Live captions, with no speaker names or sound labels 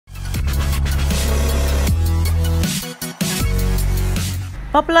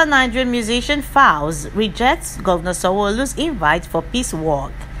Popular Nigerian musician Falz rejects Governor Sanwo-Olu's invite for peace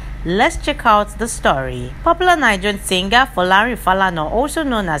walk. Let's check out the story. Popular Nigerian singer Falz, also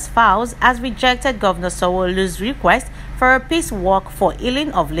known as Falz, has rejected Governor Sanwo-Olu's request for a peace walk for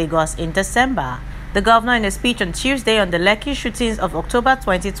healing of Lagos in December. The governor, in a speech on Tuesday on the Lekki shootings of October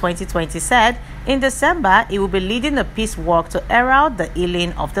 20, 2020, said in December he will be leading a peace walk to herald the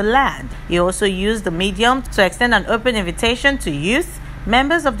healing of the land. He also used the medium to extend an open invitation to youth,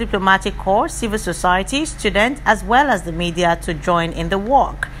 members of diplomatic corps, civil society, students, as well as the media to join in the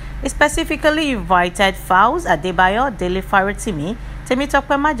walk. He specifically invited Falz, Adebayo, Dele Faritimi,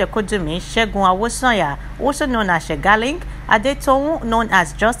 Temitope Majakodumi, Segun Awosanya, also known as Shegaling, Adetoun, known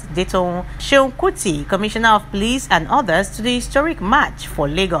as Just Detoun, Seun Kuti, Commissioner of Police, and others to the historic march for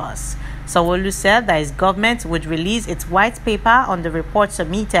Lagos. Sanwo-Olu said that his government would release its white paper on the report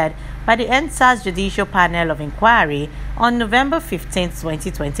submitted by the NSAS Judicial Panel of Inquiry on November 15,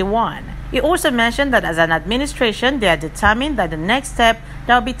 2021. He also mentioned that as an administration, they are determined that the next step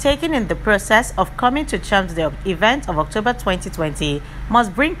that will be taken in the process of coming to terms with the event of October 2020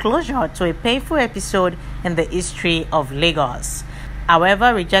 must bring closure to a painful episode in the history of Lagos.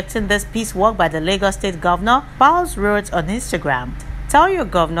 However, rejecting this peace walk by the Lagos State Governor, Falz wrote on Instagram, "Tell your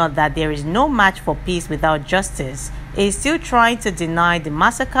governor that there is no match for peace without justice. He is still trying to deny the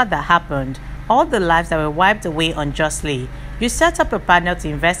massacre that happened, all the lives that were wiped away unjustly. You set up a panel to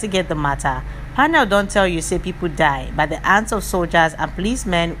investigate the matter. Panel don't tell you say people die by the hands of soldiers and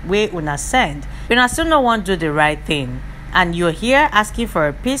policemen wey una send. Una still no one do the right thing. And you're here asking for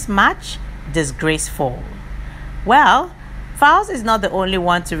a peace march? Disgraceful." Well, Falz is not the only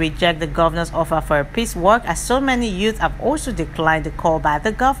one to reject the governor's offer for a peace walk, as so many youth have also declined the call by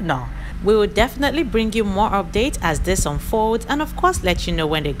the governor. We will definitely bring you more updates as this unfolds, and of course let you know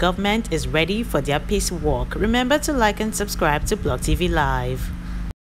when the government is ready for their peace walk. Remember to like and subscribe to Blog TV Live.